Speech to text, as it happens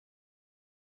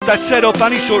that set up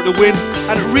any sort of win,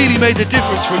 and it really made a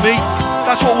difference for me.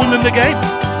 That's what won them the game.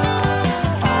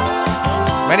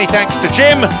 Many thanks to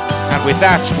Jim, and with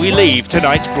that we leave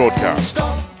tonight's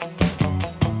broadcast.